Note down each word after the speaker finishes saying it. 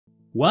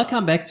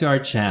Welcome back to our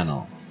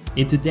channel.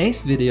 In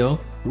today's video,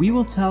 we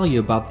will tell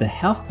you about the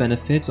health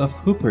benefits of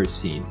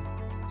Huperzine.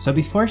 So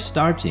before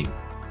starting,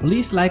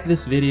 please like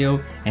this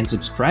video and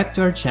subscribe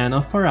to our channel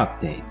for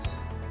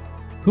updates.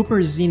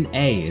 Huperzine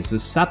A is a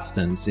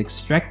substance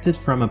extracted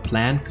from a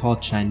plant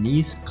called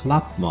Chinese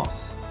club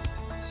moss.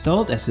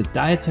 Sold as a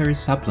dietary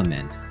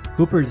supplement,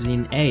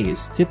 Huperzine A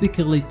is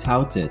typically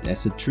touted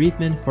as a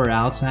treatment for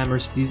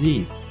Alzheimer's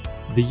disease.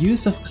 The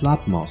use of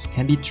club moss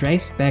can be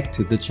traced back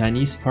to the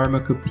Chinese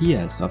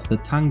pharmacopoeias of the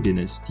Tang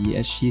dynasty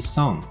as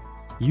Shizong,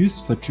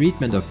 used for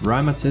treatment of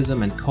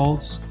rheumatism and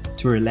colds,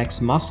 to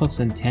relax muscles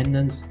and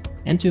tendons,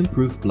 and to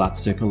improve blood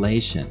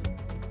circulation.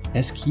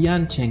 As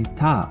Qian Cheng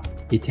Ta,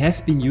 it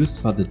has been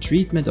used for the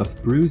treatment of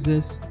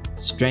bruises,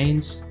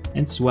 strains,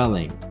 and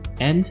swelling,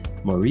 and,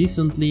 more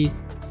recently,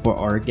 for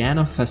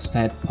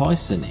organophosphate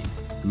poisoning,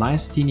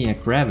 myasthenia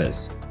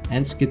gravis,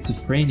 and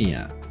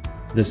schizophrenia.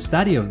 The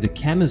study of the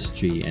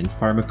chemistry and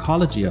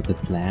pharmacology of the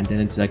plant and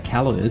its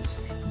alkaloids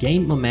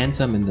gained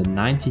momentum in the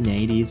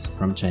 1980s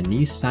from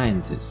Chinese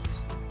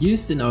scientists.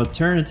 Used in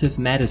alternative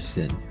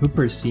medicine,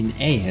 Huperzine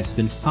A has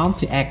been found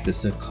to act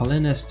as a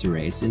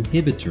cholinesterase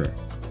inhibitor,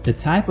 a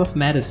type of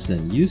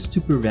medicine used to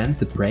prevent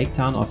the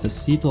breakdown of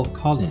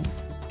acetylcholine,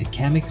 a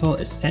chemical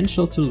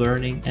essential to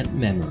learning and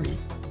memory.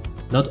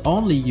 Not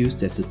only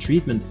used as a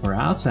treatment for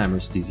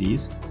Alzheimer's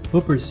disease,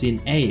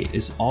 Huperzine A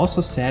is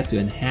also said to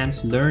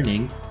enhance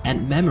learning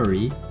and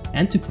memory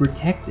and to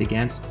protect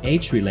against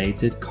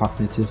age-related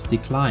cognitive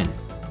decline.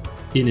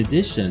 In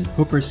addition,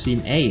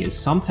 Huperzine A is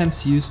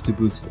sometimes used to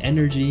boost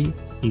energy,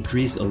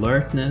 increase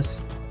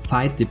alertness,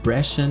 fight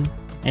depression,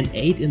 and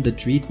aid in the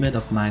treatment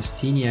of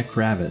myasthenia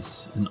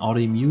gravis, an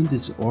autoimmune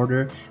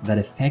disorder that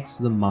affects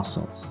the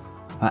muscles.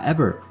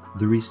 However,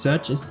 the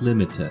research is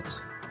limited.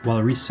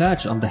 While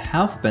research on the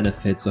health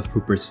benefits of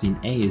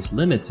Huperzine A is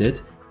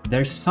limited,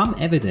 there's some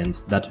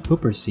evidence that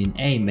Huperzine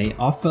A may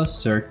offer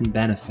certain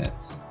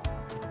benefits.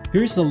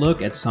 Here's a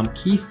look at some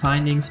key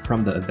findings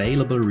from the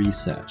available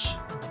research.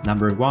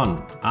 Number 1.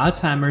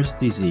 Alzheimer's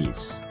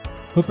disease.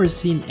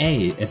 Huperzine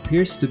A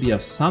appears to be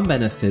of some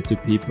benefit to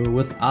people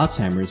with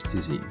Alzheimer's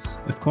disease,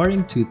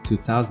 according to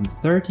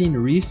 2013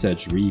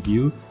 research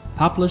review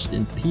published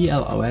in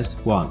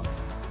PLOS 1.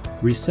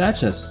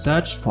 Researchers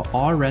searched for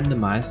all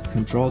randomized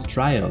controlled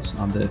trials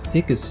on the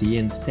efficacy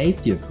and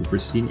safety of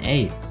Huperzine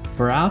A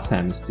for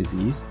Alzheimer's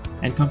disease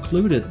and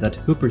concluded that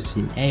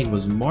Huperzine A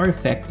was more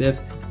effective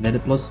than a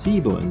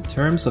placebo in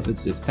terms of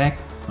its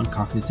effect on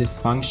cognitive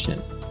function,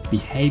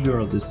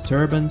 behavioral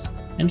disturbance,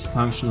 and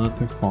functional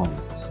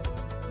performance.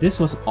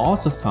 This was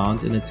also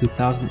found in a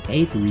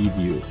 2008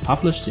 review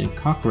published in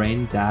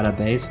Cochrane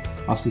Database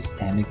of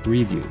Systemic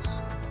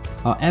Reviews.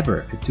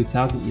 However, a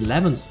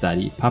 2011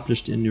 study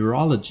published in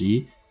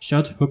Neurology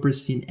showed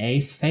Huperzine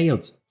A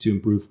failed to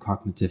improve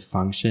cognitive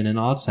function in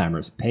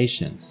Alzheimer's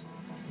patients.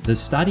 The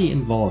study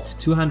involved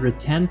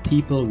 210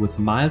 people with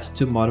mild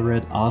to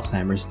moderate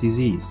Alzheimer's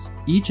disease,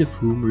 each of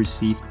whom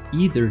received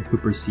either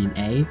Huperzine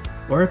A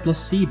or a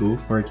placebo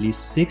for at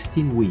least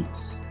 16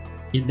 weeks.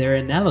 In their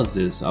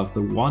analysis of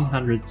the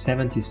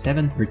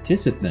 177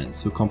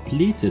 participants who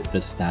completed the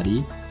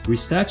study,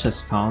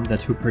 researchers found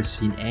that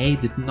Huperzine A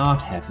did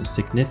not have a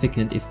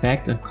significant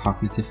effect on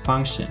cognitive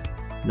function.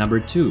 Number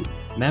 2.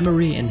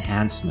 Memory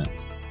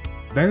enhancement.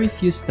 Very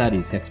few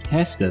studies have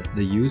tested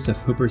the use of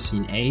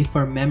Huperzine A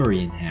for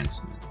memory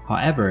enhancement.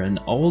 However, an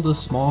older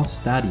small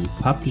study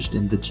published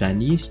in the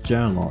Chinese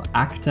journal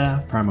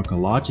Acta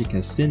Pharmacologica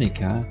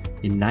Sinica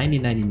in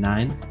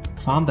 1999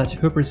 found that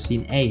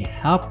Huperzine A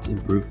helped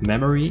improve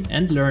memory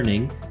and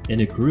learning in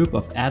a group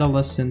of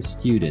adolescent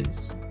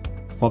students.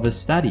 For the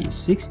study,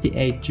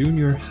 68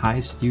 junior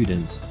high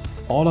students,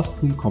 all of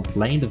whom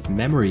complained of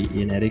memory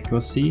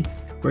inadequacy,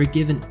 were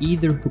given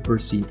either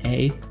Huperzine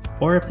A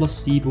or a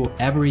placebo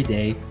every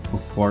day for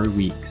 4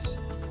 weeks.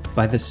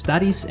 By the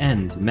study's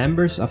end,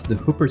 members of the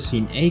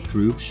Huperzine A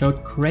group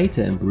showed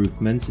greater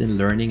improvements in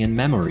learning and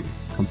memory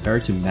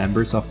compared to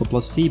members of the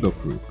placebo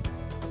group.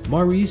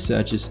 More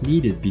research is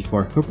needed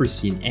before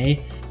Huperzine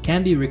A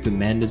can be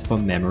recommended for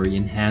memory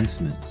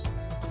enhancement.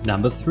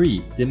 Number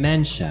 3.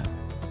 Dementia.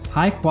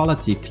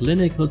 High-quality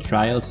clinical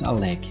trials are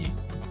lacking.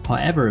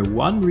 However,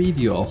 one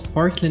review of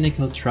 4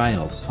 clinical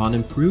trials found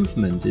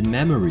improvement in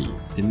memory,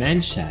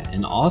 dementia,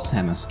 and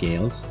Alzheimer's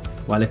scales,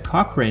 while a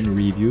Cochrane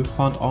review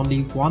found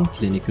only 1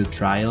 clinical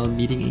trial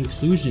meeting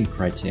inclusion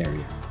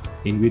criteria,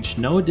 in which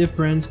no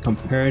difference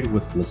compared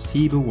with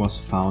placebo was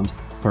found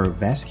for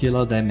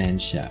vascular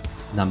dementia.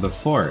 Number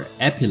 4.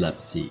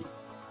 Epilepsy.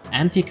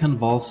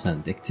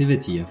 Anticonvulsant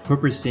activity of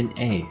Huperzine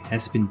A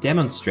has been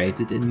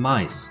demonstrated in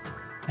mice,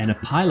 and a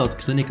pilot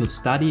clinical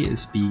study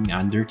is being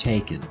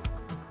undertaken.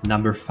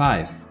 Number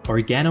 5.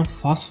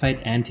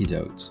 Organophosphate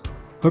antidote.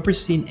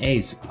 Huperzine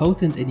A's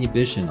potent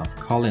inhibition of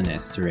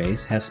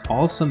cholinesterase has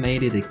also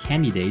made it a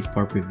candidate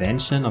for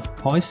prevention of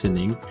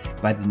poisoning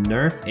by the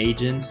nerve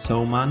agent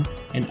soman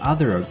and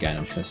other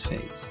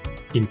organophosphates.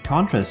 In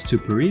contrast to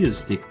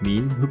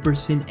pyridostigmine,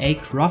 Huperzine A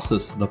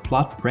crosses the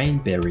blood-brain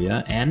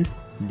barrier and,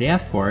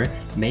 therefore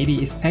may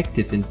be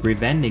effective in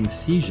preventing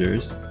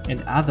seizures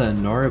and other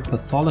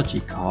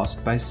neuropathology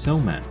caused by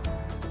soman.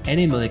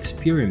 Animal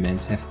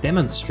experiments have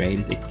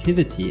demonstrated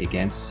activity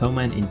against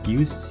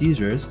soman-induced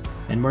seizures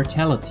and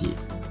mortality.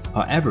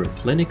 However,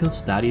 clinical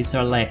studies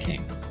are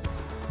lacking.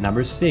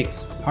 Number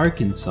 6.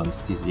 Parkinson's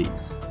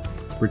disease.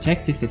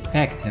 Protective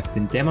effects have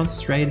been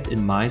demonstrated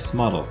in mice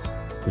models,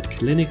 but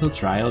clinical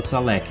trials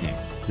are lacking.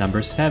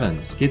 Number 7.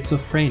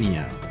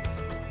 Schizophrenia.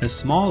 A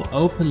small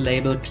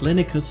open-label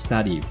clinical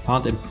study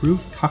found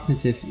improved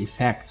cognitive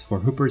effects for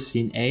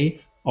Huperzine A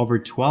over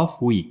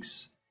 12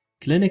 weeks.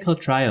 Clinical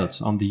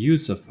trials on the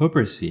use of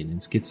Huperzine in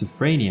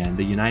schizophrenia in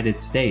the United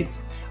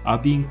States are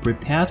being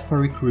prepared for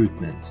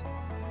recruitment.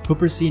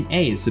 Huperzine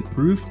A is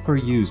approved for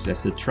use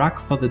as a drug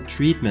for the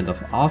treatment of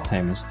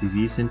Alzheimer's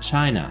disease in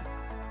China.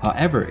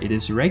 However, it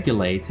is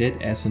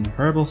regulated as an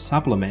herbal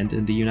supplement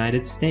in the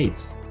United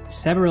States.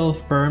 Several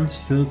firms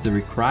filled the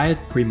required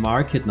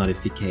pre-market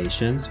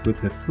notifications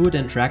with the Food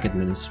and Drug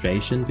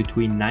Administration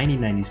between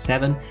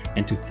 1997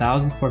 and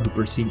 2000 for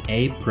Huperzine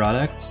A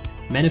products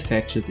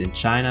manufactured in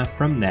China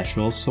from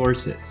natural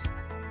sources.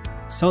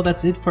 So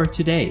that's it for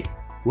today.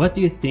 What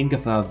do you think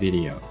of our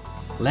video?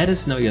 Let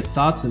us know your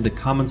thoughts in the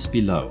comments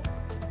below.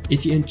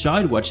 If you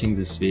enjoyed watching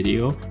this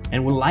video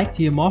and would like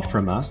to hear more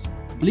from us,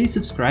 please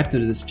subscribe to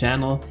this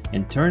channel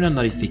and turn on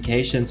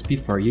notifications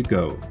before you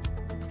go.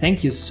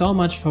 Thank you so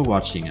much for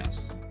watching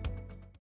us.